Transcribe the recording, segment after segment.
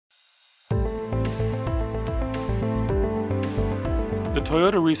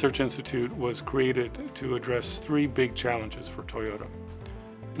Toyota Research Institute was created to address three big challenges for Toyota.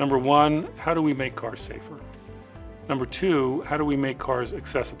 Number one, how do we make cars safer? Number two, how do we make cars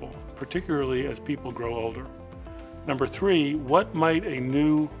accessible, particularly as people grow older? Number three, what might a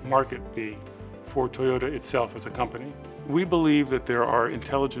new market be for Toyota itself as a company? We believe that there are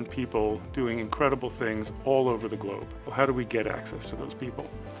intelligent people doing incredible things all over the globe. How do we get access to those people?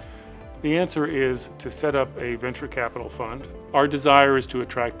 The answer is to set up a venture capital fund. Our desire is to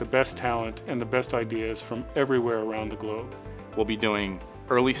attract the best talent and the best ideas from everywhere around the globe. We'll be doing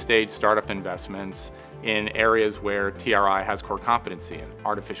early stage startup investments in areas where TRI has core competency in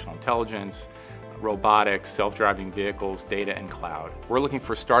artificial intelligence, robotics, self-driving vehicles, data, and cloud. We're looking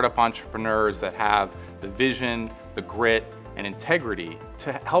for startup entrepreneurs that have the vision, the grit, and integrity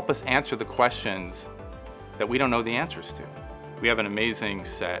to help us answer the questions that we don't know the answers to. We have an amazing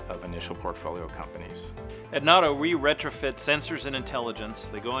set of initial portfolio companies. At Natto, we retrofit sensors and intelligence.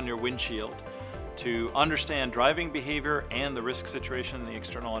 They go on your windshield to understand driving behavior and the risk situation in the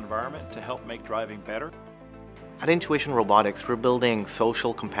external environment to help make driving better. At Intuition Robotics, we're building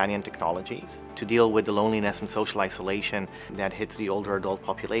social companion technologies to deal with the loneliness and social isolation that hits the older adult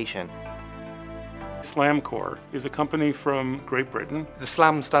population. SLAMcore is a company from Great Britain. The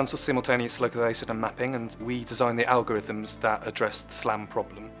SLAM stands for simultaneous localization and mapping, and we design the algorithms that address the SLAM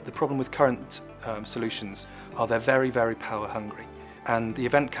problem. The problem with current solutions are they're very, very power hungry. And the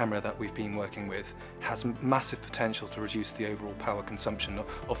event camera that we've been working with has massive potential to reduce the overall power consumption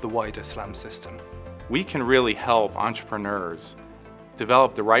of the wider SLAM system. We can really help entrepreneurs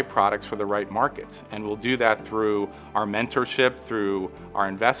develop the right products for the right markets, and we'll do that through our mentorship, through our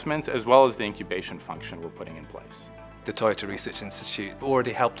investments, as well as the incubation function we're putting in place. The Toyota Research Institute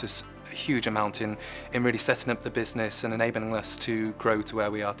already helped us a huge amount in really setting up the business and enabling us to grow to where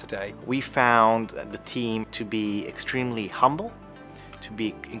we are today. We found the team to be extremely humble, to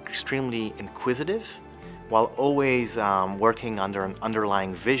be extremely inquisitive, while always working under an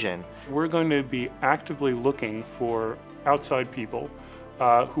underlying vision. We're going to be actively looking for outside people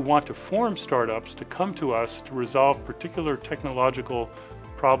who want to form startups to come to us to resolve particular technological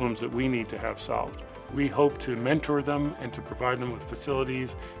problems that we need to have solved. We hope to mentor them and to provide them with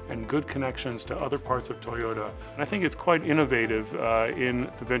facilities and good connections to other parts of Toyota. And I think it's quite innovative in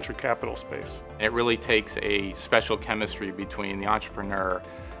the venture capital space. It really takes a special chemistry between the entrepreneur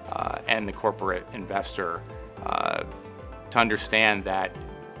and the corporate investor to understand that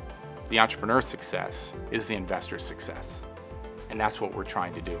the entrepreneur's success is the investor's success. And that's what we're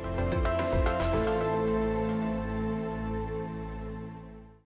trying to do.